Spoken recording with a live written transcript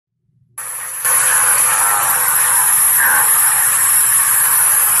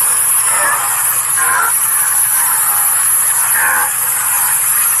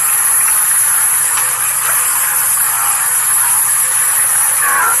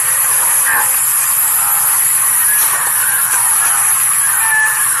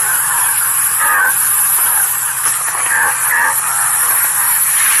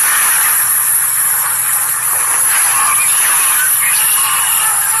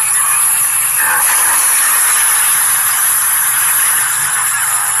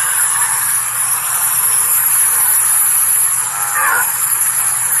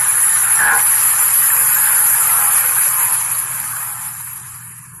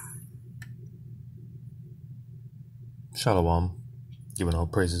Shalom, giving all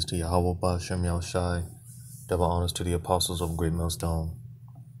praises to Yahweh Ba'Shem Yahushai, double honors to the apostles of Great Millstone,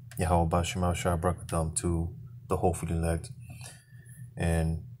 Yahweh Ba'Shem Yahushai Brakatham to the hopeful elect.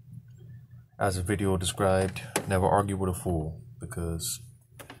 And as the video described, never argue with a fool, because,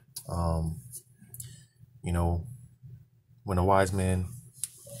 when a wise man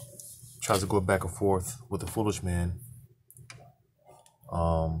tries to go back and forth with a foolish man,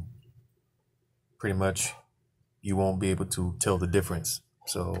 pretty much you won't be able to tell the difference.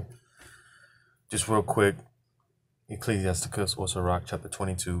 So, just real quick, Ecclesiasticus or Sirach chapter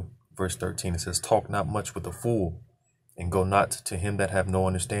 22, verse 13, it says, "Talk not much with a fool, and go not to him that have no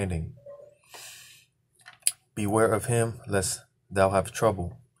understanding. Beware of him, lest thou have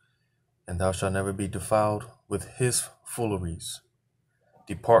trouble, and thou shalt never be defiled with his fooleries.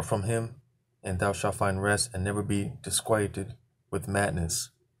 Depart from him, and thou shalt find rest, and never be disquieted with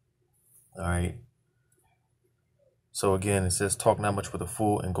madness." All right. So again, it says, talk not much with a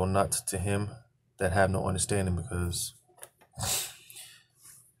fool, and go not to him that have no understanding, because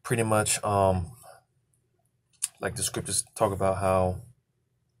pretty much, like the scriptures talk about how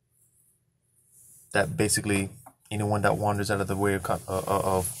that basically anyone that wanders out of the way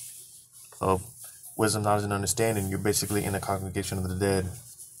of wisdom, knowledge, and understanding, you're basically in a congregation of the dead,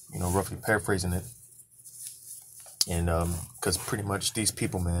 roughly paraphrasing it. And because pretty much these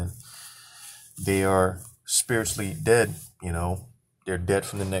people, man, they are spiritually dead. They're dead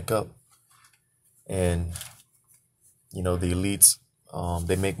from the neck up. And the elites,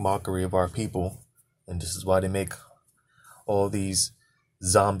 they make mockery of our people, and this is why they make all these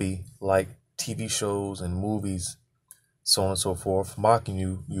zombie like TV shows and movies, so on and so forth, mocking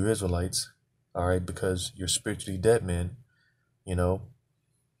you Israelites, all right, because you're spiritually dead, man.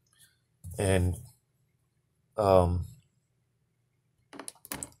 And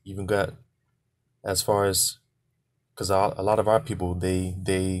even got as far as, because a lot of our people,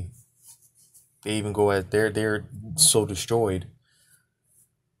 they even go as they're so destroyed.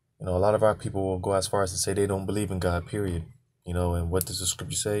 A lot of our people will go as far as to say they don't believe in God, period. And what does the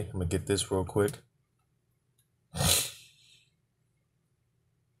scripture say? I'm gonna get this real quick.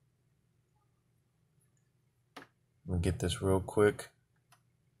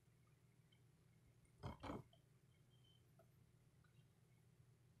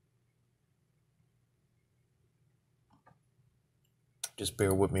 Just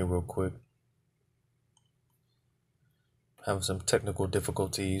bear with me real quick. Having some technical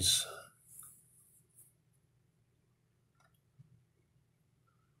difficulties.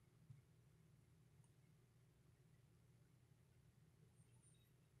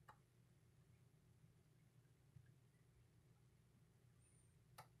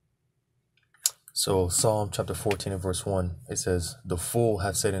 So Psalm chapter 14 and verse 1, it says, "The fool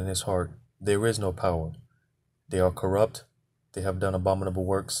hath said in his heart, there is no power. They are corrupt. They have done abominable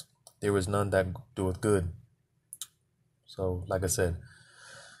works. There is none that doeth good." So, like I said,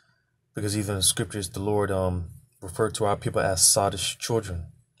 because even in the scriptures, the Lord referred to our people as sottish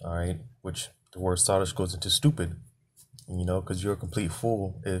children, all right, which the word sottish goes into stupid, because you're a complete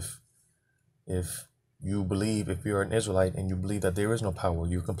fool if you believe, if you're an Israelite and you believe that there is no power,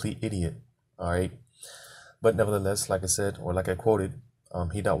 you're a complete idiot, all right. But nevertheless, like I said, or like I quoted,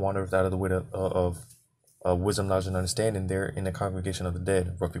 he that wandereth out of the way of wisdom, knowledge, and understanding, there in the congregation of the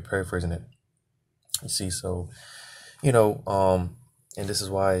dead, roughly paraphrasing it. You see, so, and this is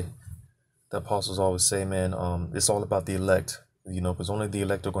why the apostles always say, man, it's all about the elect, because only the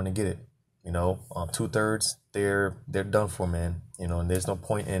elect are going to get it. 2/3, they're done for, man. And there's no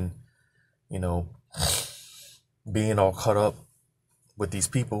point in, being all caught up with these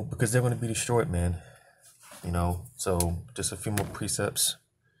people, because they're going to be destroyed, man. So just a few more precepts.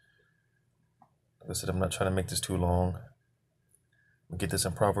 Like I said, I'm not trying to make this too long. We get this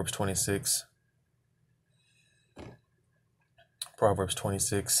in Proverbs 26. Proverbs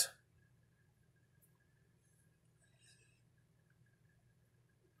 26.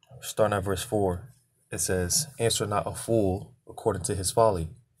 Starting at verse 4, it says, "Answer not a fool according to his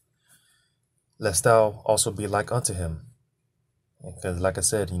folly, lest thou also be like unto him." Because, like I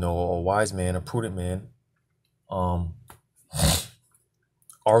said, a wise man, a prudent man,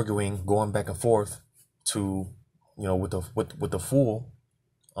 arguing, going back and forth to, with the fool,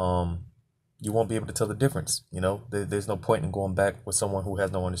 you won't be able to tell the difference. There's no point in going back with someone who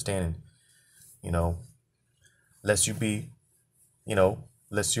has no understanding. Lest you be,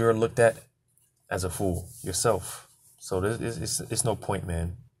 lest you're looked at as a fool yourself. So it's no point,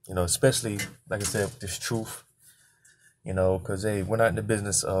 man. Especially, like I said, with this truth. Because, hey, we're not in the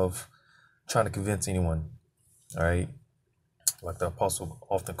business of trying to convince anyone. All right. Like the apostle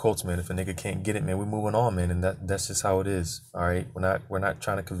often quotes, man, if a nigga can't get it, man, we're moving on, man. And that's just how it is. All right. We're not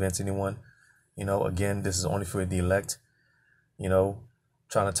trying to convince anyone. Again, this is only for the elect, trying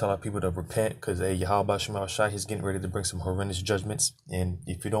to tell our people to repent because, hey, Yahweh Shema Shai, he's getting ready to bring some horrendous judgments. And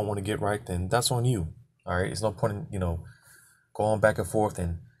if you don't want to get right, then that's on you. All right. It's no point in, going back and forth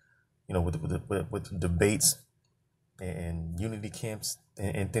and, with debates and unity camps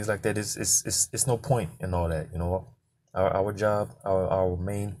and things like that. It's no point in all that. Our job, our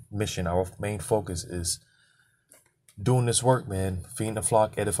main mission, our main focus is doing this work, man. Feeding the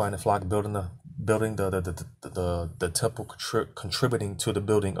flock, edifying the flock, building the temple, contributing to the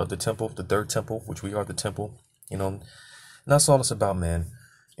building of the temple, the third temple, which we are the temple. And that's all it's about, man.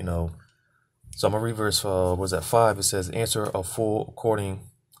 So I'm gonna read verse 5. It says, "Answer a fool according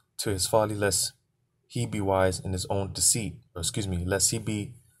to his folly, lest he be wise in his own deceit." Or lest he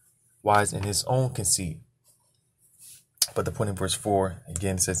be wise in his own conceit. But the point in verse 4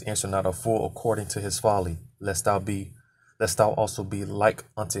 again says, "Answer not a fool according to his folly, lest thou also be like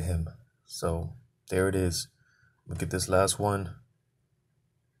unto him." So there it is. Look at this last one.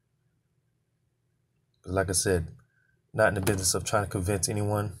 Like I said, not in the business of trying to convince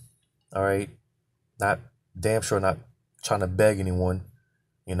anyone. All right. Not damn sure not trying to beg anyone.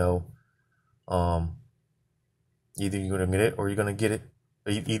 Either you're gonna get it or you're gonna get it.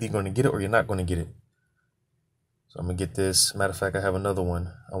 Either you're gonna get it or you're not gonna get it. So I'm gonna get this. Matter of fact, I have another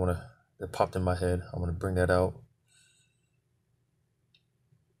one. That popped in my head. I'm gonna bring that out.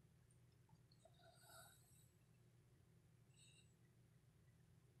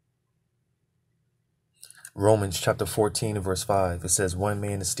 Romans chapter 14 and verse 5. It says, "One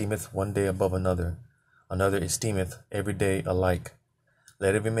man esteemeth one day above another, another esteemeth every day alike.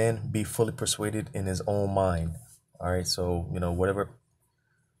 Let every man be fully persuaded in his own mind." All right. So, whatever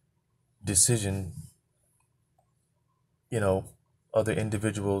decision, other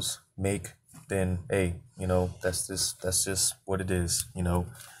individuals make, then, hey, that's just what it is. There's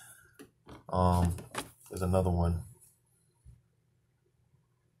another one.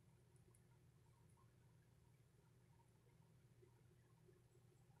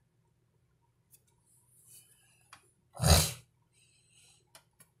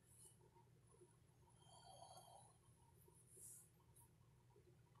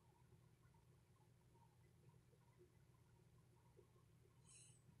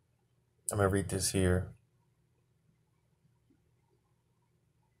 I'm going to read this here.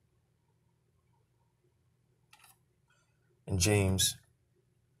 In James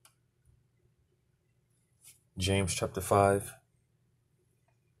chapter 5.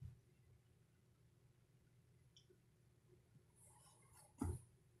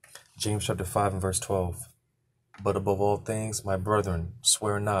 James chapter 5 and verse 12. "But above all things, my brethren,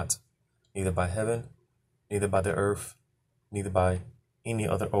 swear not, neither by heaven, neither by the earth, neither by any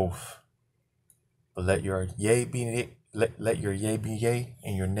other oath. But let your yea be yea, let your yea be yea,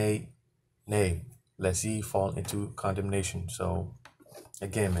 and your nay, nay, lest ye fall into condemnation." So,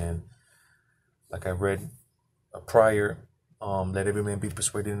 again, man, like I read prior, let every man be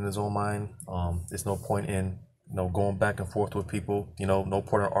persuaded in his own mind. There's no point in going back and forth with people. No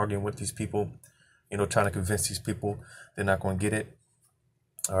point in arguing with these people. Trying to convince these people they're not going to get it.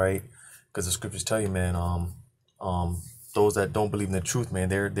 All right, because the scriptures tell you, man, those that don't believe in the truth, man,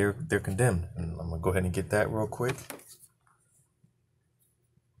 they're condemned. And I'm gonna go ahead and get that real quick.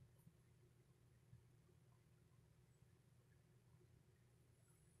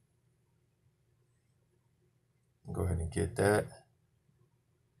 Go ahead and get that.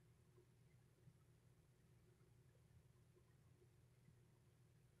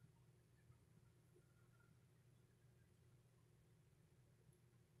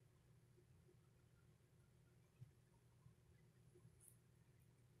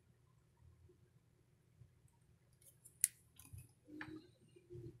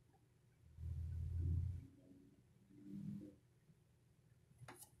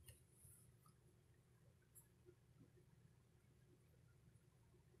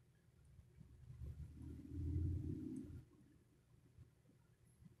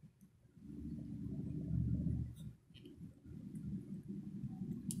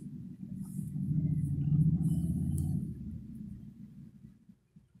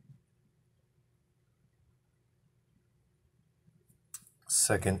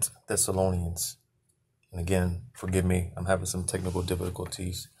 Second Thessalonians. And again, forgive me, I'm having some technical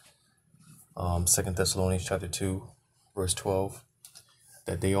difficulties. 2 Thessalonians chapter 2, verse 12.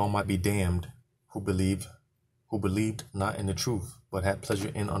 "That they all might be damned who believed not in the truth, but had pleasure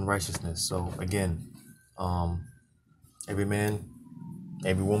in unrighteousness." So again, every man,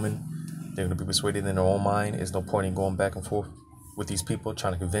 every woman, they're going to be persuaded in their own mind. There's no point in going back and forth with these people,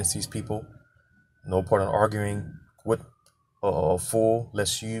 trying to convince these people. No part in arguing with a fool,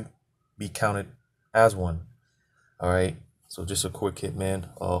 lest you be counted as one. All right. So just a quick hit, man.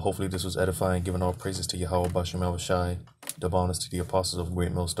 Hopefully this was edifying, giving all praises to Yahweh Bashem Shai, double honors to the apostles of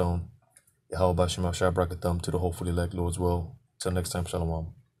Great Millstone. Yahweh Bashem Shai Brakathum to the hopefully elect Lord's will. Till next time,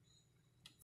 Shalom.